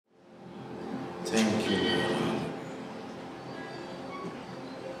Thank you, Lord.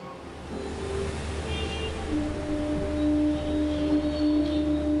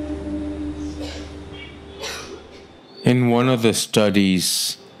 In one of the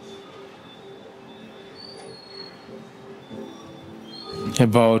studies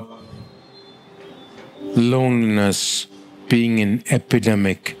about loneliness being an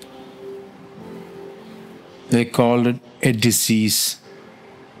epidemic, they called it a disease.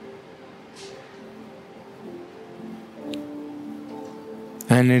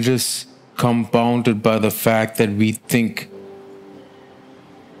 And it is compounded by the fact that we think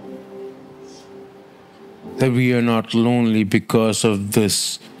that we are not lonely because of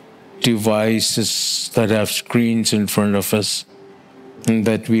this devices that have screens in front of us and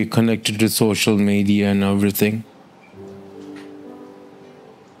that we are connected to social media and everything.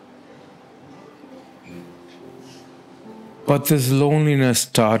 But this loneliness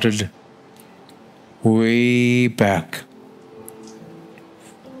started way back.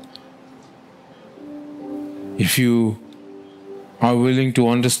 If you are willing to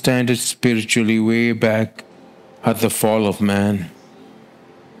understand it spiritually, way back at the fall of man.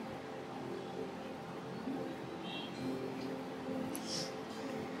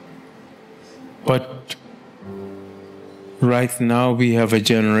 But right now we have a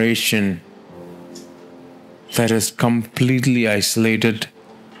generation that is completely isolated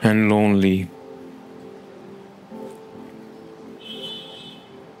and lonely.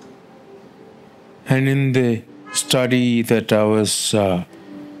 And in the study that I was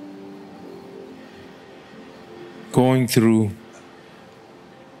going through,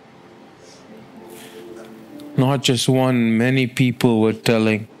 not just one, many people were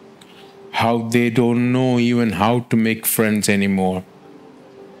telling how they don't know even how to make friends anymore.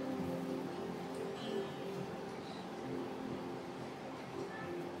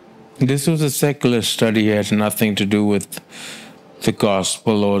 This was a secular study, it had nothing to do with the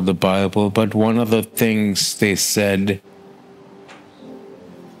gospel or the Bible, but one of the things they said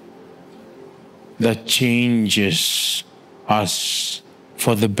that changes us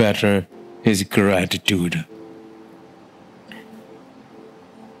for the better is gratitude.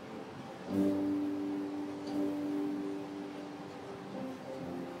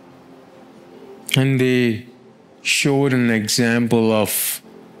 And they showed an example of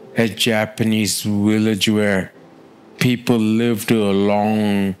a Japanese village where people live to a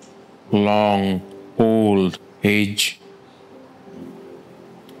long, old age.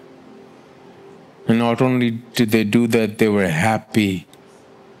 And not only did they do that, they were happy.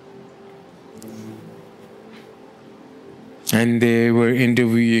 And they were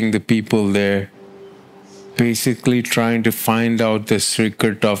interviewing the people there, basically trying to find out the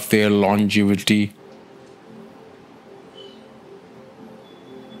secret of their longevity.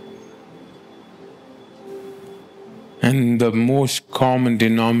 And the most common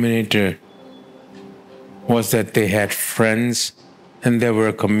denominator was that they had friends and they were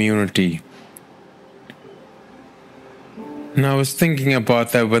a community. And I was thinking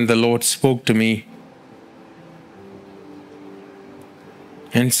about that when the Lord spoke to me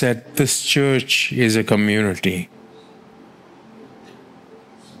and said, this church is a community.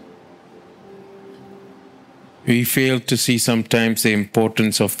 We fail to see sometimes the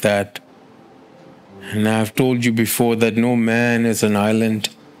importance of that. And I've told you before that no man is an island.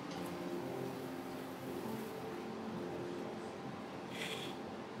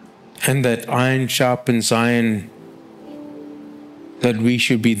 And that iron sharpens iron, that we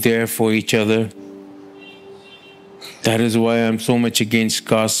should be there for each other. That is why I'm so much against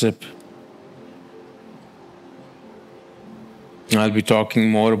gossip. I'll be talking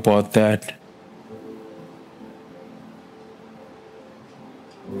more about that.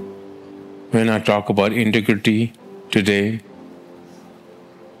 When I talk about integrity today.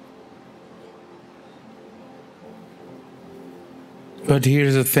 But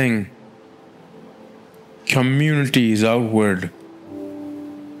here's the thing. Community is outward.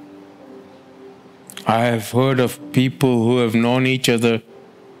 I have heard of people who have known each other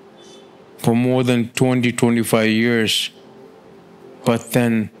for more than 20-25 years, but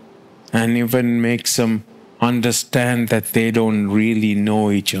then, and even makes them understand that they don't really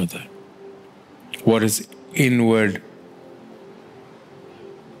know each other. What is inward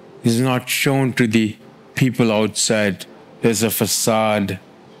is not shown to the people outside. There's a facade.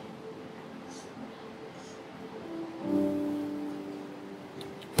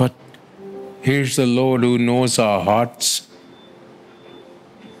 But here's the Lord who knows our hearts.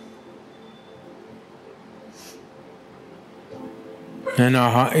 And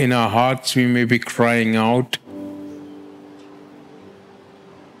in our hearts we may be crying out,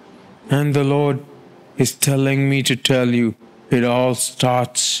 And the Lord is telling me to tell you, the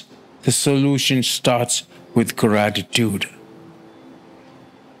solution starts with gratitude.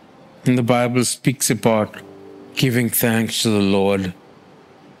 And the Bible speaks about giving thanks to the Lord.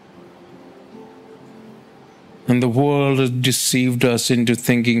 And the world has deceived us into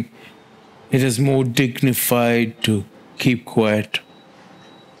thinking it is more dignified to keep quiet,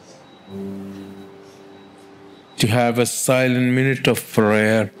 to have a silent minute of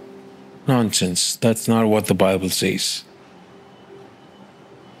prayer. Nonsense. That's not what the Bible says.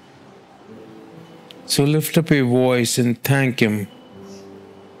 So lift up your voice and thank Him.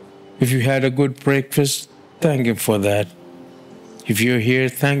 If you had a good breakfast, thank Him for that. If you're here,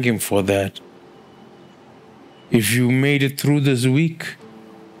 thank Him for that. If you made it through this week,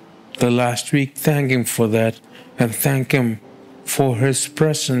 the last week, thank Him for that. And thank Him for His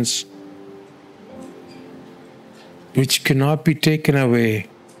presence, which cannot be taken away.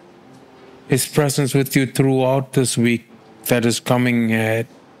 His presence with you throughout this week that is coming ahead,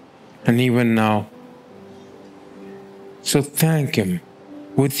 and even now. So thank Him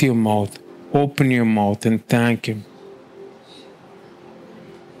with your mouth. Open your mouth and thank Him.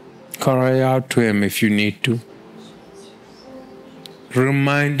 Cry out to Him if you need to.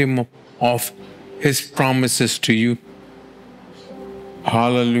 Remind Him of His promises to you.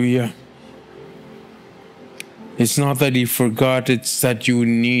 Hallelujah. It's not that He forgot, it's that you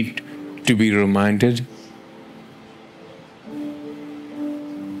need to be reminded.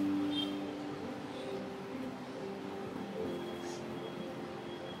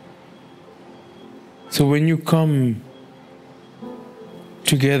 So when you come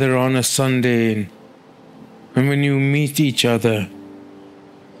together on a Sunday and when you meet each other,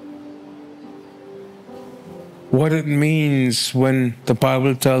 what it means when the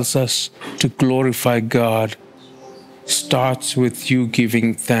Bible tells us to glorify God starts with you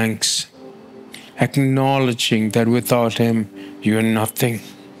giving thanks, acknowledging that without Him you are nothing.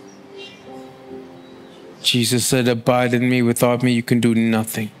 Jesus said, "Abide in me, without me you can do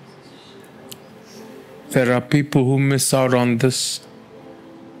nothing." There are people who miss out on this.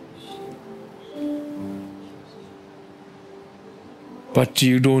 But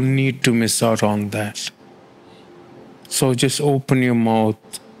you don't need to miss out on that. So just open your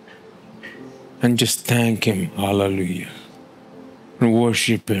mouth and just thank Him. Hallelujah. And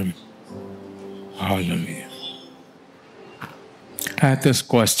worship Him. Hallelujah. I had this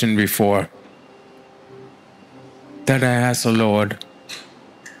question before that I asked the Lord.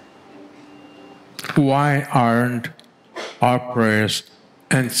 Why aren't our prayers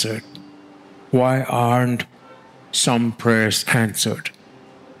answered? Why aren't some prayers answered?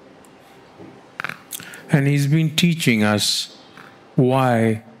 And He's been teaching us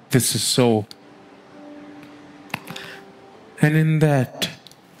why this is so. And in that,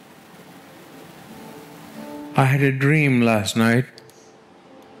 I had a dream last night.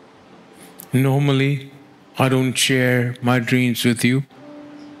 Normally, I don't share my dreams with you.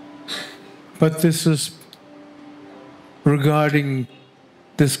 But this is regarding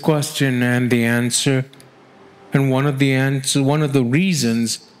this question and the answer, and one of the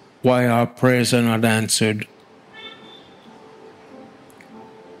reasons why our prayers are not answered.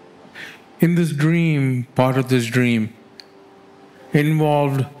 In this dream, part of this dream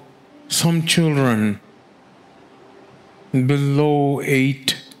involved some children below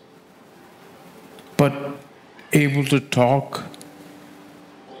 8, but able to talk.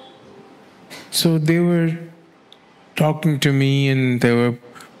 So they were talking to me and they were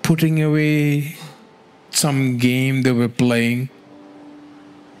putting away some game they were playing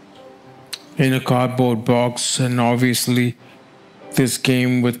in a cardboard box, and obviously this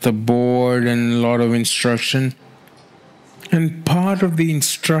came with the board and a lot of instruction. And part of the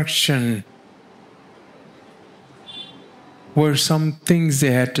instruction were some things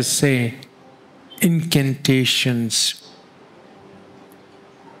they had to say, incantations.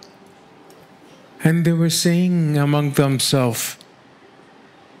 And they were saying among themselves,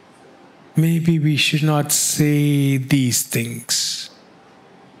 maybe we should not say these things.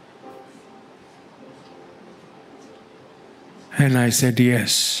 And I said,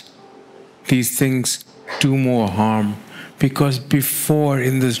 yes, these things do more harm. Because before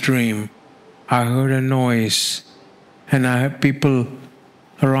in this dream, I heard a noise, and I had people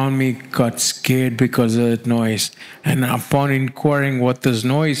around me got scared because of that noise. And upon inquiring what this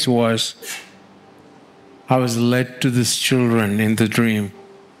noise was, I was led to these children in the dream.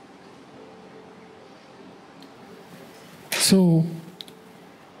 So,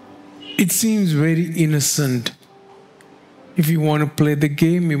 it seems very innocent. If you want to play the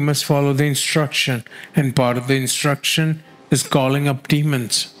game, you must follow the instruction. And part of the instruction is calling up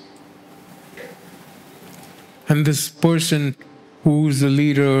demons. And this person who's the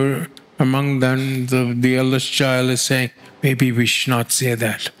leader among them, the eldest child, is saying, maybe we should not say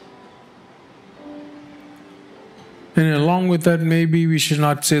that. And along with that, maybe we should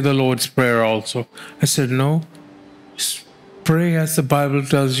not say the Lord's Prayer also. I said, no, pray as the Bible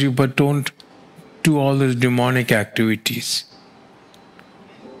tells you, but don't do all those demonic activities.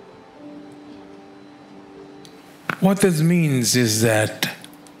 What this means is that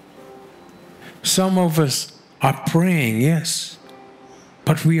some of us are praying, yes,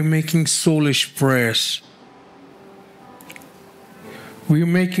 but we are making soulish prayers. We are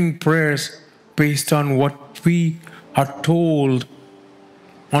making prayers based on what we are told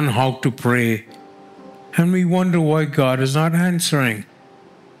on how to pray. And we wonder why God is not answering.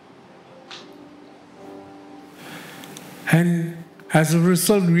 And as a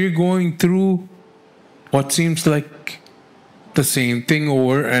result, we are going through what seems like the same thing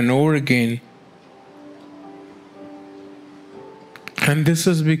over and over again. And this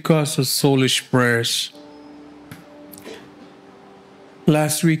is because of soulish prayers.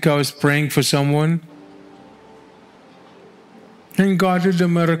 Last week I was praying for someone, and God did a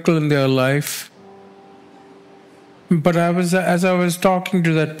miracle in their life. But as I was talking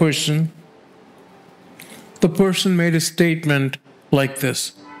to that person, the person made a statement like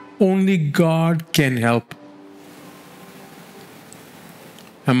this: only God can help.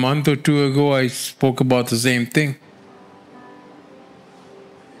 A month or two ago, I spoke about the same thing.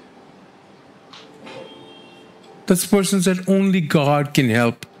 This person said, only God can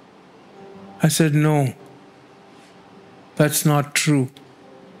help. I said, no, that's not true.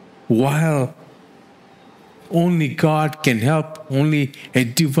 While only God can help, only a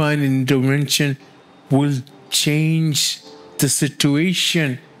divine intervention will change the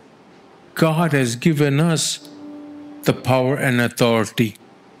situation. God has given us the power and authority.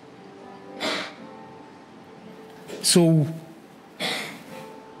 So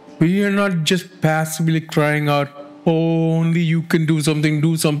we are not just passively crying out, oh, only you can do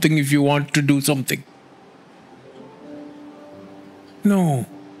something if you want to do something. No,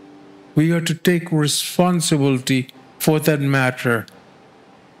 we are to take responsibility for that matter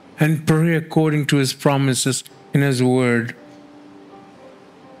and pray according to His promises in His Word.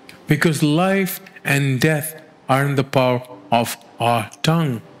 Because life and death are in the power of our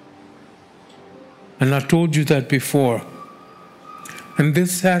tongue. And I told you that before. And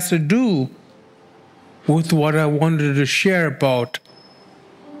this has to do with what I wanted to share about.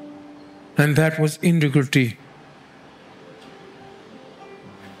 And that was integrity.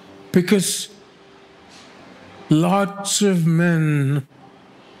 Because lots of men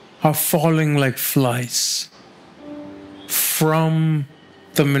are falling like flies from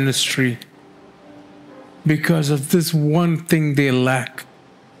the ministry because of this one thing they lack.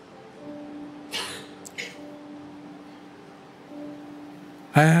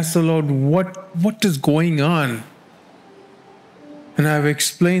 I asked the Lord, what is going on? And I've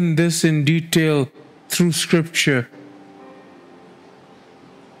explained this in detail through Scripture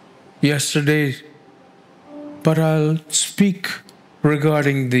yesterday, but I'll speak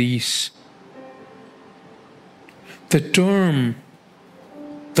regarding these. The term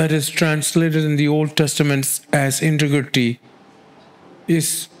that is translated in the Old Testament as integrity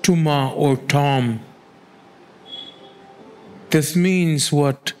is tuma or tom. This means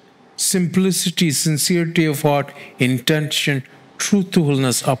what? Simplicity, sincerity of heart, intention,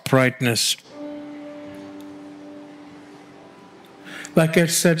 truthfulness, uprightness. Like I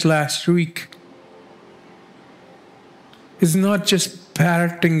said last week, it's not just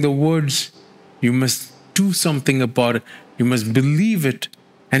parroting the words. You must do something about it. You must believe it.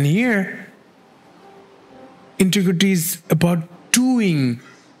 And here, integrity is about doing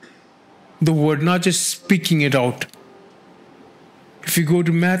the word, not just speaking it out. If you go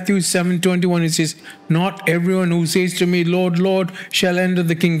to Matthew 7:21, it says, not everyone who says to me, Lord, Lord, shall enter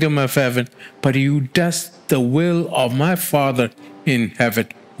the kingdom of heaven, but he who does the will of my Father in heaven,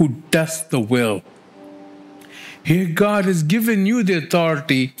 who does the will. Here God has given you the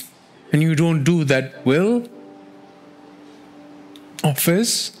authority, and you don't do that will of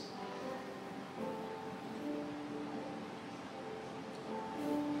His.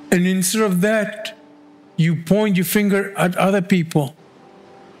 And instead of that, you point your finger at other people.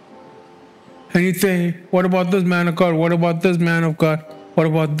 And you say, what about this man of God? What about this man of God? What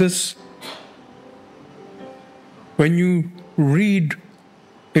about this? When you read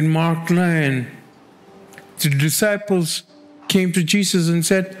in Mark 9, the disciples came to Jesus and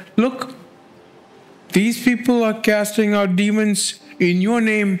said, look, these people are casting out demons in your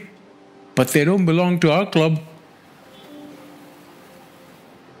name, but they don't belong to our club.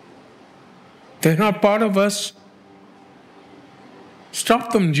 They're not part of us.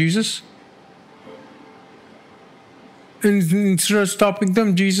 stop them, Jesus. And instead of stopping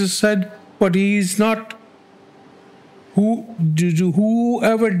them, Jesus said, but he is not,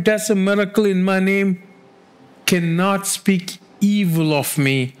 whoever does a miracle in my name cannot speak evil of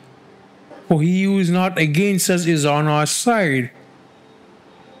me. For he who is not against us is on our side.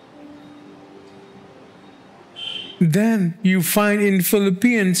 Then you find in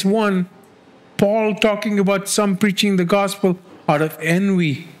Philippians 1, Paul talking about some preaching the gospel out of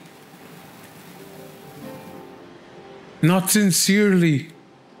envy, not sincerely.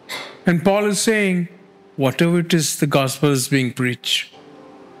 And Paul is saying, whatever it is, the gospel is being preached.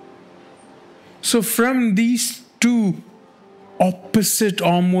 So from these two opposite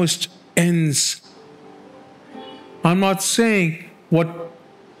almost ends, I'm not saying what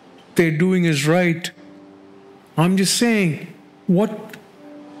they're doing is right. I'm just saying what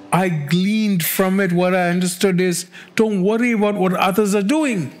I gleaned from it, what I understood is, don't worry about what others are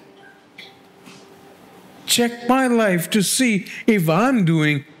doing. Check my life to see if I'm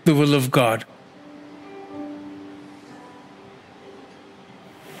doing the will of God.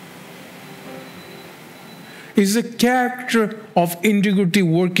 Is the character of integrity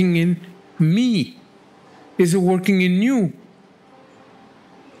working in me? Is it working in you?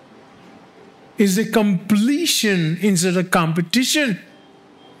 Is it completion instead of competition?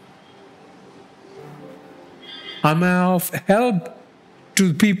 Am I of help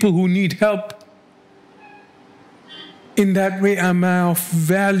to people who need help? In that way, am I of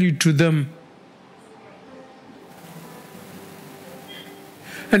value to them?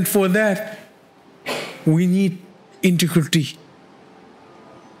 And for that, we need integrity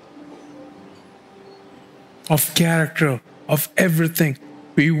of character, of everything.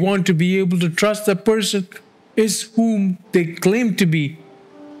 We want to be able to trust the person is whom they claim to be.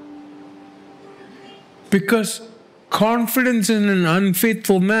 Because confidence in an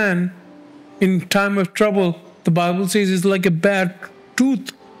unfaithful man in time of trouble, the Bible says, is like a bad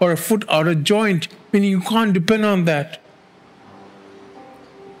tooth or a foot out of joint, meaning you can't depend on that.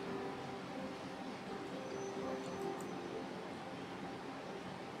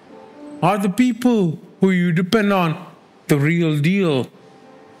 Are the people who you depend on the real deal?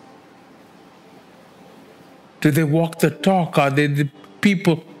 Do they walk the talk? Are they the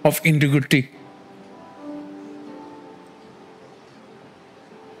people of integrity?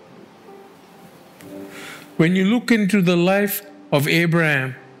 When you look into the life of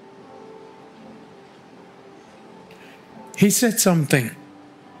Abraham, he said something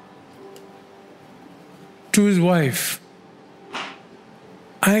to his wife.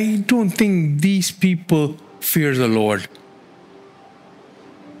 I don't think these people fear the Lord.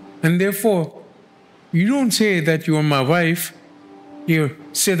 And therefore, you don't say that you are my wife, you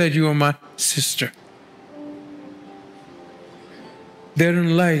say that you are my sister.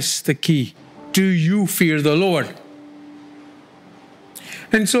 Therein lies the key. Do you fear the Lord?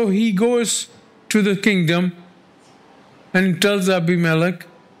 And so he goes to the kingdom and tells Abimelech,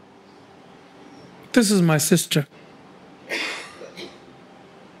 this is my sister.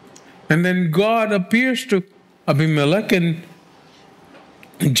 And then God appears to Abimelech in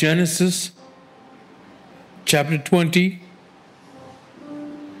Genesis chapter 20.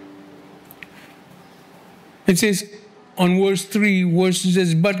 It says, on verse 3, it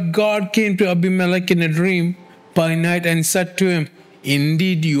says, but God came to Abimelech in a dream by night and said to him,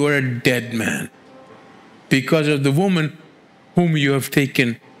 indeed you are a dead man, because of the woman whom you have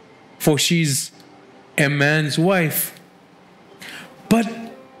taken, for she's a man's wife. But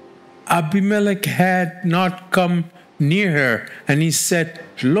Abimelech had not come near her, and he said,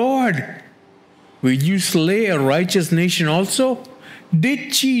 Lord, will you slay a righteous nation also?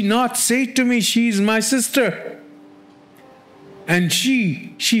 Did she not say to me, she is my sister? And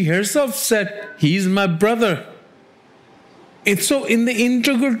she herself said, he is my brother. And so in the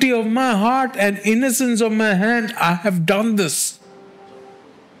integrity of my heart and innocence of my hand, I have done this.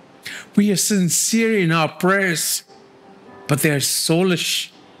 We are sincere in our prayers, but they are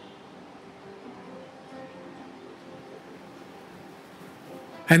soulish.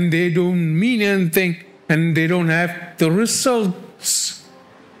 And they don't mean anything, and they don't have the results,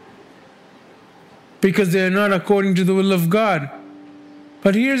 because they are not according to the will of God.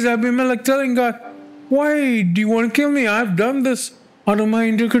 But here's Abimelech telling God, why do you want to kill me? I've done this out of my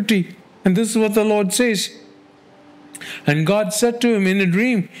integrity. And this is what the Lord says. And God said to him in a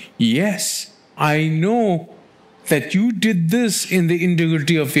dream, yes, I know that you did this in the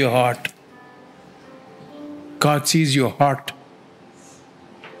integrity of your heart. God sees your heart.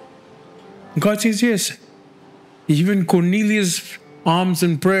 God says, yes. Even Cornelius' alms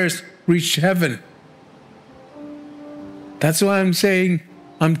and prayers reached heaven. That's why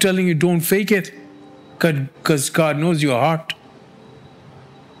I'm telling you, don't fake it, because God knows your heart.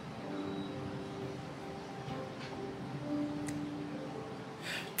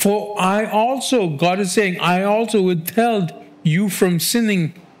 For God is saying, I also withheld you from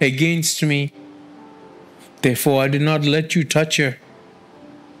sinning against me. Therefore, I did not let you touch her.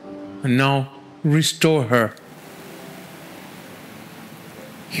 And now restore her.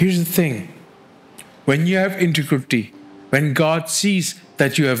 Here's the thing. When you have integrity, when God sees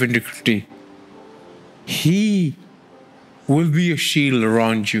that you have integrity, He will be a shield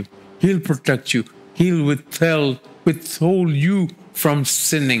around you. He'll protect you. He'll withhold you from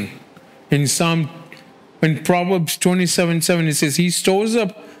sinning. In Proverbs 27:7, it says, He stores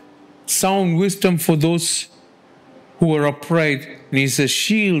up sound wisdom for those who are upright, and He's a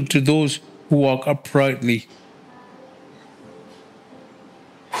shield to those who walk uprightly.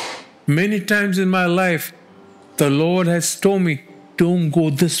 Many times in my life, the Lord has told me, don't go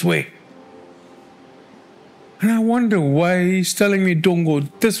this way. And I wonder why He's telling me don't go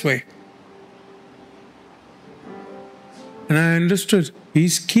this way. And I understood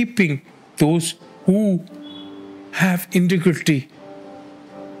He's keeping those who have integrity.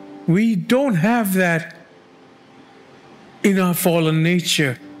 We don't have that in our fallen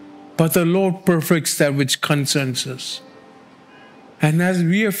nature, but the Lord perfects that which concerns us. And as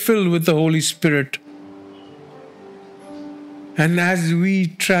we are filled with the Holy Spirit, and as we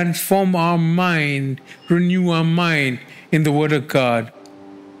transform our mind, renew our mind in the Word of God,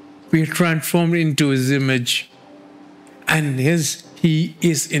 we are transformed into His image. And He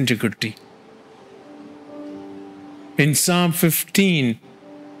is integrity. In Psalm 15,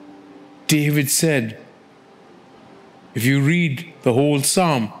 David said, if you read the whole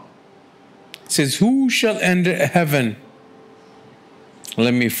Psalm, it says, who shall enter heaven?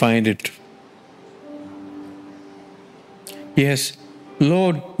 Let me find it. Yes,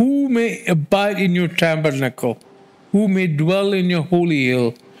 Lord, who may abide in your tabernacle? Who may dwell in your holy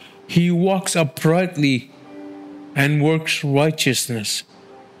hill? He walks uprightly and works righteousness.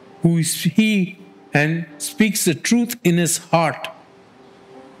 Who is he and speaks the truth in his heart?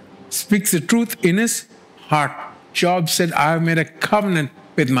 Speaks the truth in his heart. Job said, I have made a covenant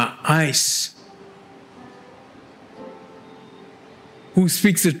with my eyes. Who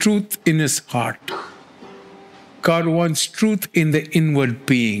speaks the truth in his heart? God wants truth in the inward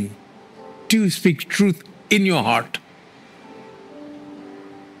being. Do you speak truth in your heart?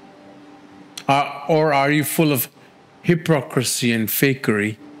 Or are you full of hypocrisy and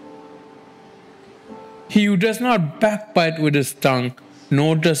fakery? He who does not backbite with his tongue,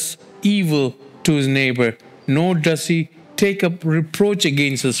 nor does evil to his neighbor, nor does he take up reproach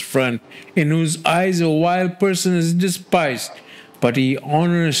against his friend, in whose eyes a wild person is despised, but he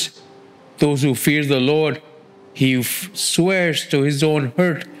honors those who fear the Lord. He swears to his own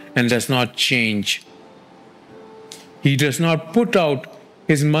hurt and does not change. He does not put out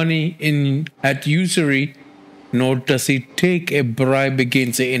his money at usury, nor does he take a bribe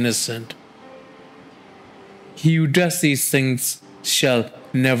against the innocent. He who does these things shall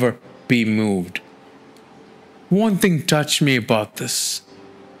never be moved. One thing touched me about this.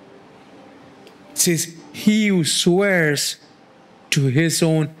 It says, he who swears to his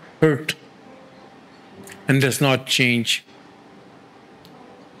own hurt and does not change.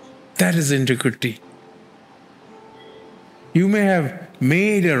 That is integrity. You may have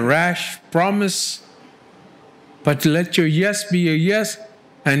made a rash promise, but let your yes be a yes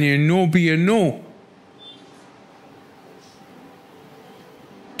and your no be a no.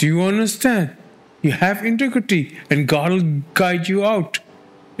 Do you understand? You have integrity and God will guide you out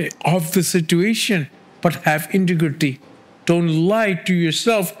of the situation, but have integrity. Don't lie to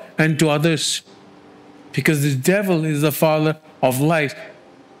yourself and to others, because the devil is the father of lies.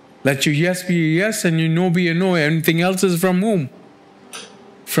 Let your yes be a yes and your no be a no. Anything else is from whom?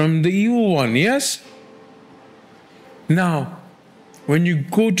 From the evil one, yes? Now, when you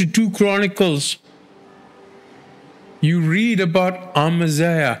go to 2 Chronicles, you read about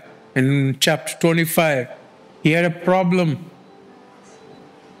Amaziah in chapter 25. He had a problem.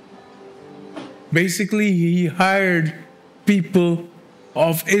 Basically, he hired people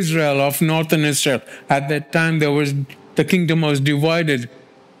of Israel, of northern Israel. At that time, the kingdom was divided.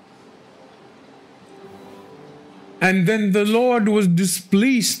 And then the Lord was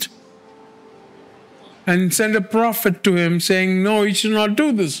displeased and sent a prophet to him saying, no, you should not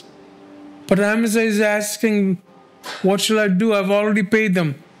do this. But Amaziah is asking, what shall I do? I've already paid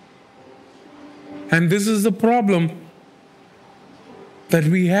them. And this is the problem that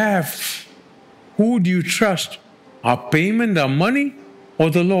we have. Who do you trust? Our payment, our money,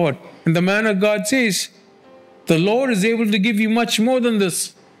 or the Lord? And the man of God says, The Lord is able to give you much more than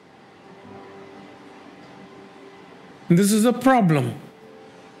this. And this is a problem.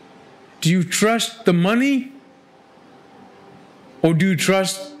 Do you trust the money? Or do you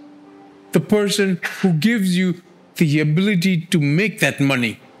trust the person who gives you the ability to make that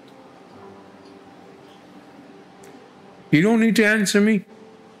money? You don't need to answer me.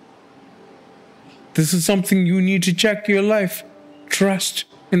 This is something you need to check your life. Trust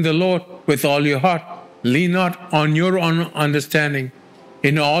in the Lord with all your heart. Lean not on your own understanding.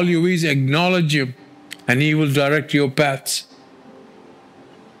 In all your ways acknowledge Him, and He will direct your paths.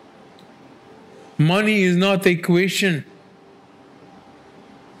 Money is not the equation,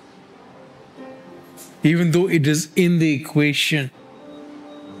 even though it is in the equation.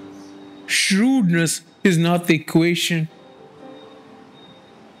 Shrewdness is not the equation.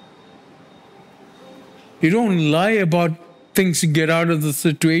 You don't lie about things to get out of the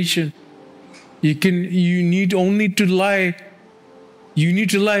situation. You need only to lie. You need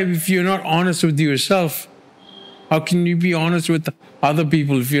to lie if you're not honest with yourself. How can you be honest with other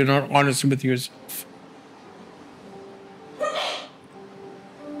people if you're not honest with yourself?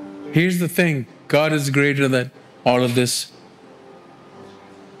 Here's the thing. God is greater than all of this.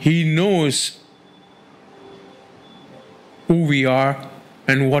 He knows who we are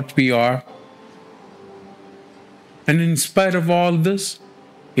and what we are. And in spite of all this,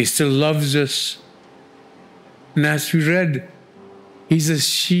 He still loves us. And as we read, He's a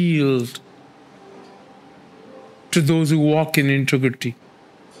shield to those who walk in integrity.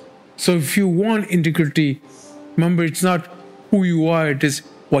 So if you want integrity, remember, it's not who you are, it is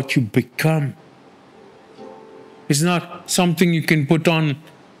what you become. It's not something you can put on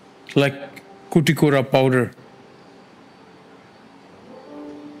like kutikura powder.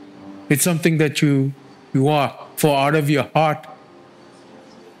 It's something that you are. For out of your heart,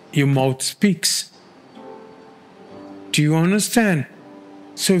 your mouth speaks. Do you understand?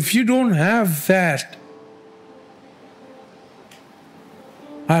 So if you don't have that,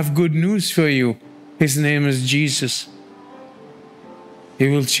 I have good news for you. His name is Jesus. He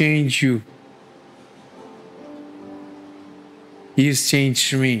will change you. He has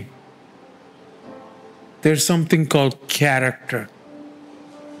changed me. There's something called character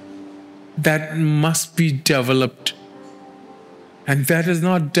that must be developed. And that is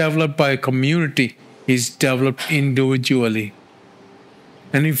not developed by a community, it's developed individually.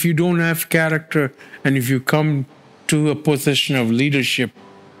 And if you don't have character, and if you come to a position of leadership,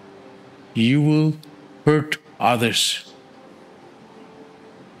 you will hurt others.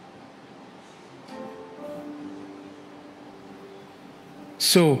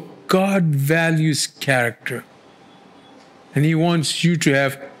 So God values character, and He wants you to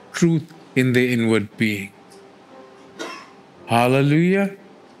have truth in the inward being. Hallelujah.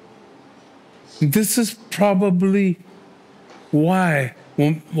 This is probably why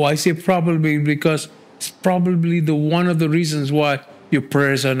I say probably, because it's probably one of the reasons why your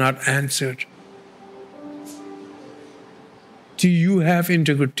prayers are not answered. Do you have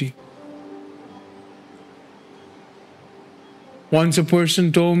integrity? Once a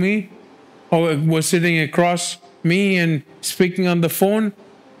person told me, was sitting across me and speaking on the phone,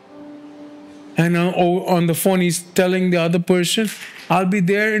 and on the phone he's telling the other person, I'll be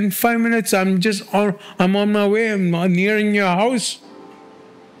there in 5 minutes, I'm on my way, I'm nearing your house.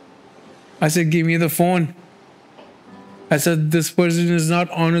 I said, give me the phone. I said, this person is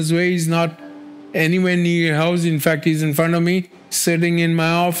not on his way, he's not anywhere near your house. In fact, he's in front of me, sitting in my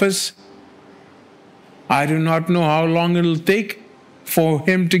office. I do not know how long it'll take for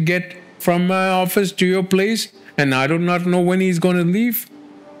him to get from my office to your place, and I do not know when he's going to leave,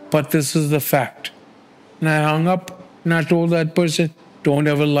 but this is the fact. And I hung up and I told that person, don't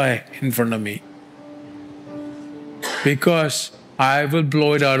ever lie in front of me, because I will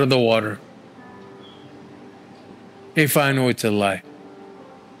blow it out of the water if I know it's a lie.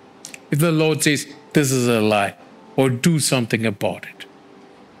 If the Lord says this is a lie, or do something about it.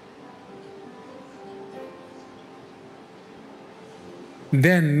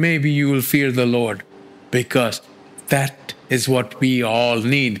 Then maybe you will fear the Lord, because that is what we all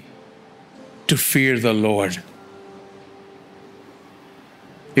need, to fear the Lord.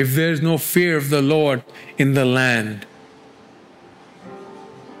 If there's no fear of the Lord in the land,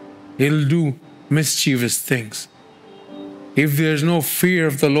 He'll do mischievous things. If there's no fear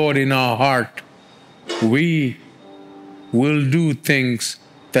of the Lord in our heart, we will do things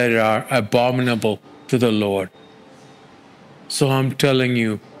that are abominable to the Lord. So I'm telling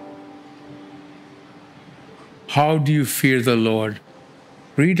you, how do you fear the Lord?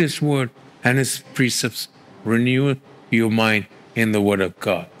 Read His word and His precepts. Renew your mind in the word of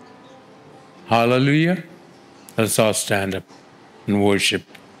God. Hallelujah. Let's all stand up and worship.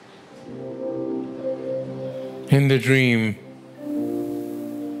 In the dream,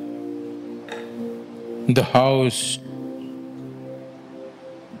 the house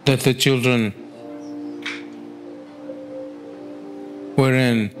that the children were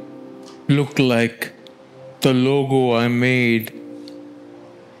in looked like the logo I made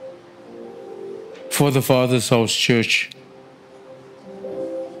for the Father's House Church.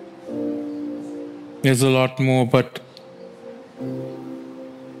 There's a lot more, but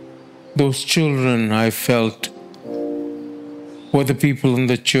those children I felt were the people in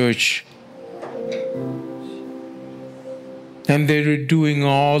the church. And they were doing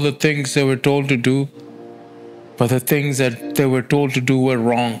all the things they were told to do, but the things that they were told to do were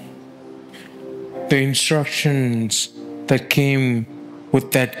wrong. The instructions that came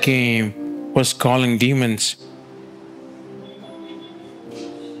with that game was calling demons.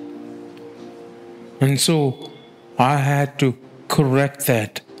 And so I had to correct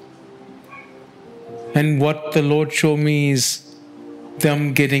that. And what the Lord showed me is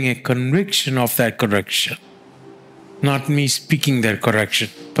them getting a conviction of that correction. Not me speaking that correction,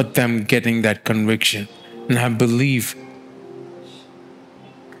 but them getting that conviction. And I believe,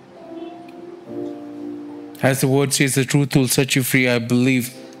 as the word says, the truth will set you free. I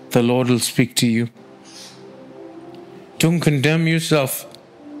believe the Lord will speak to you. Don't condemn yourself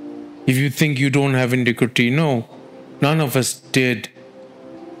if you think you don't have integrity. No, none of us did.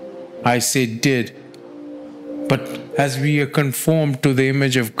 I say did. But as we are conformed to the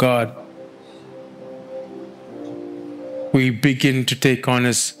image of God, we begin to take on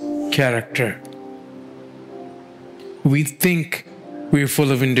His character. We think we're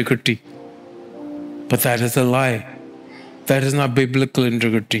full of integrity, but that is a lie. That is not biblical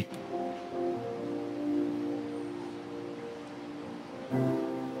integrity.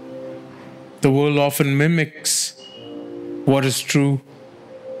 The world often mimics what is true.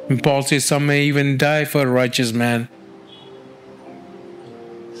 And Paul says some may even die for a righteous man.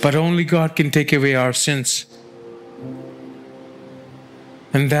 But only God can take away our sins.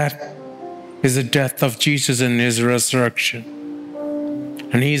 And that is the death of Jesus and His resurrection.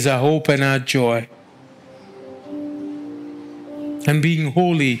 And He's our hope and our joy. And being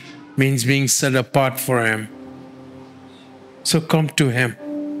holy means being set apart for Him. So come to Him.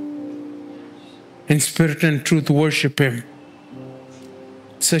 In spirit and truth, worship Him.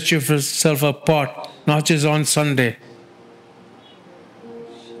 Set yourself apart, not just on Sunday.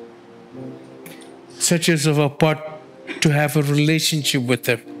 Set yourself apart to have a relationship with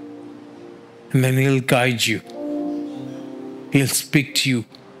Him. And then He'll guide you. He'll speak to you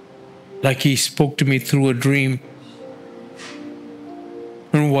like He spoke to me through a dream.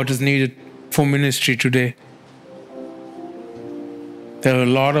 And what is needed for ministry today. There are a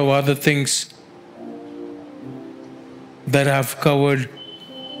lot of other things that I've covered.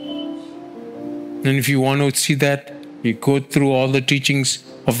 And if you want to see that, you go through all the teachings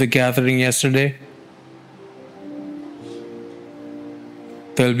of the gathering yesterday.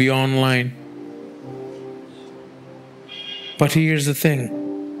 They'll be online. But here's the thing.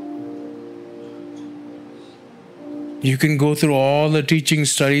 You can go through all the teaching,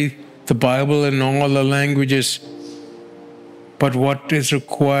 study the Bible in all the languages. But what is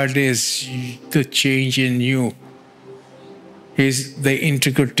required is the change in you. Is the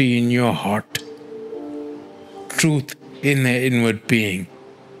integrity in your heart. Truth in the inward being.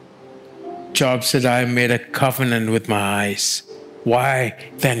 Job said, I made a covenant with my eyes. Why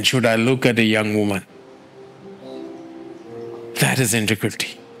then should I look at a young woman? That is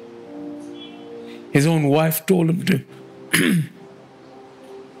integrity. His own wife told him to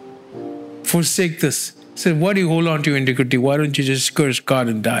forsake this. He said, why do you hold on to your integrity? Why don't you just curse God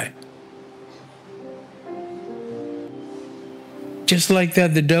and die? Just like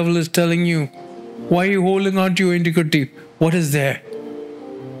that, the devil is telling you, why are you holding on to your integrity? What is there?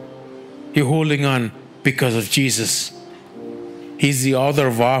 You're holding on because of Jesus. He's the author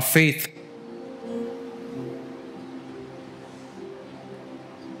of our faith.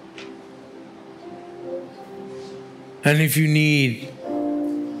 And if you need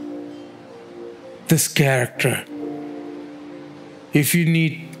this character, if you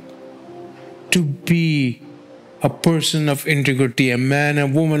need to be a person of integrity, a man, a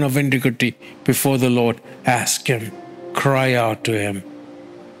woman of integrity before the Lord, ask Him, cry out to Him.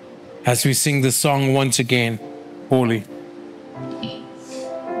 As we sing the song once again, Holy.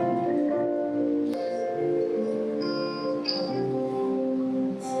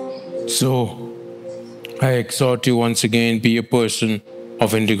 So, I exhort you once again, be a person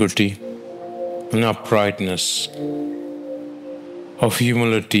of integrity, and uprightness, of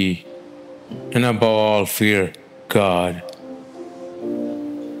humility, and above all fear. God.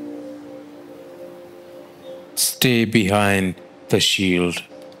 Stay behind the shield.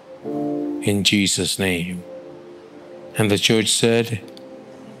 In Jesus' name. And the church said,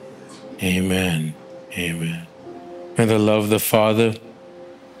 Amen. Amen. May the love of the Father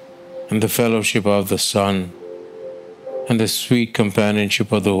and the fellowship of the Son and the sweet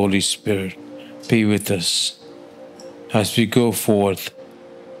companionship of the Holy Spirit be with us as we go forth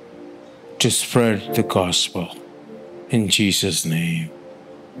to spread the gospel. In Jesus' name.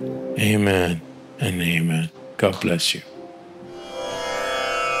 Amen and amen. God bless you.